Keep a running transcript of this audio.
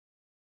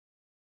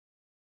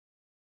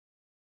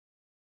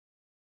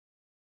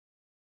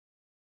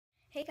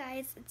Hey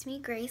guys, it's me,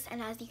 Grace,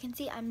 and as you can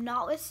see, I'm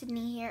not with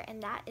Sydney here,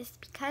 and that is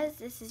because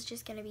this is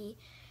just going to be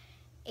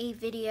a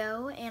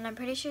video, and I'm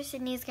pretty sure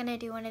Sydney is going to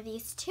do one of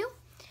these too,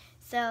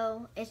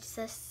 so it's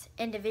just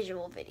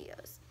individual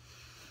videos.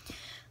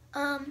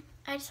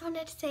 I just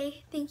wanted to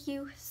say thank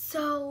you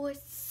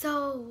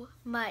so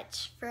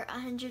much for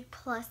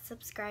 100+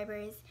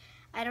 subscribers.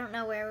 I don't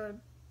know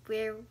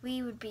where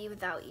we would be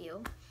without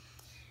you.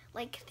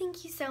 Like,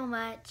 thank you so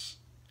much.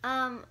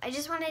 I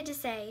just wanted to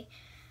say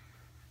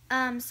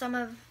some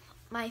of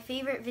my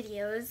favorite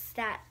videos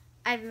that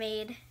I've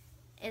made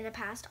in the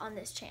past on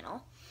this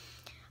channel.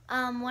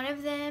 One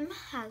of them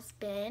has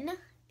been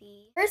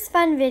the first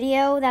fun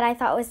video that I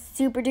thought was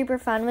super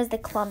duper fun was the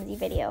clumsy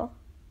video.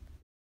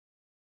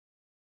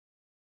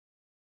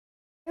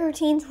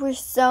 Routines were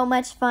so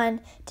much fun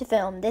to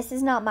film. This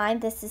is not mine,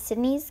 this is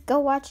Sydney's. Go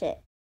watch it.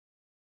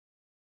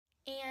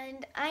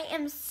 And I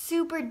am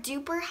super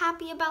duper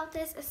happy about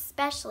this,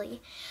 especially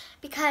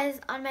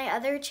because on my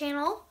other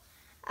channel,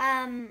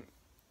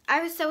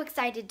 I was so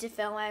excited to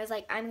film. I was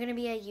like, I'm going to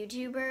be a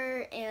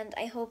YouTuber, and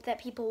I hope that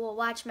people will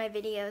watch my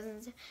videos,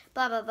 and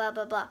blah, blah, blah,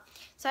 blah, blah.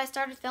 So I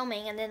started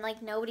filming, and then,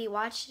 like, nobody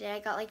watched it. I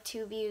got, like,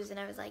 2 views, and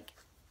I was like,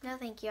 no,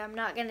 thank you. I'm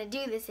not going to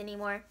do this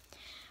anymore.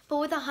 But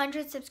with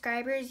 100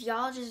 subscribers,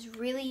 y'all just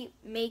really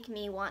make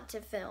me want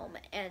to film,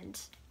 and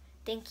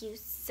thank you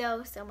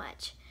so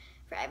much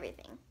for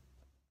everything.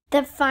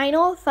 The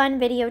final fun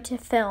video to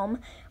film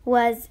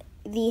was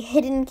the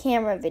hidden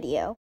camera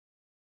video.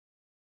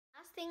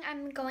 Last thing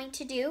I'm going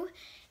to do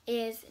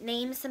is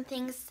name some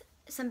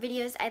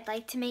videos I'd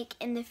like to make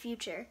in the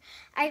future.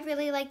 I'd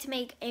really like to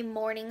make a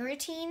morning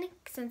routine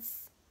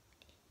because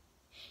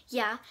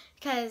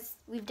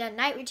we've done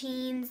night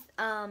routines.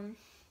 I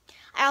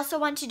also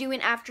want to do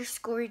an after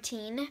school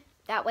routine.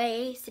 That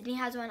way Sydney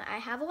has one, I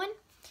have one.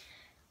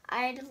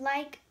 I'd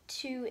like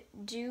to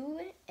do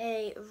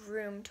a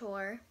room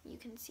tour. You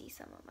can see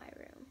some of my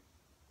room.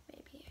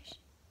 Maybe I should,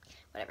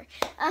 whatever.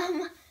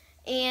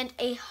 And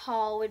a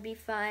haul would be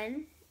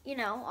fun. You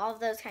know, all of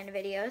those kind of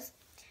videos.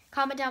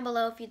 Comment down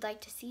below if you'd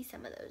like to see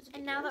some of those videos.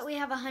 And now that we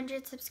have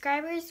 100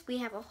 subscribers, we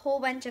have a whole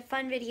bunch of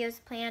fun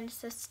videos planned,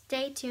 so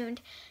stay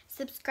tuned.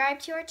 Subscribe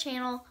to our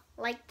channel,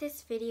 like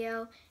this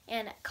video,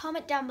 and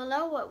comment down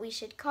below what we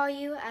should call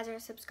you as our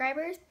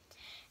subscribers.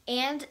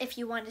 And if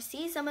you want to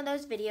see some of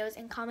those videos,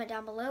 and comment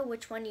down below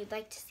which one you'd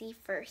like to see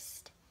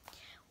first.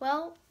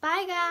 Well,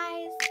 bye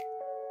guys!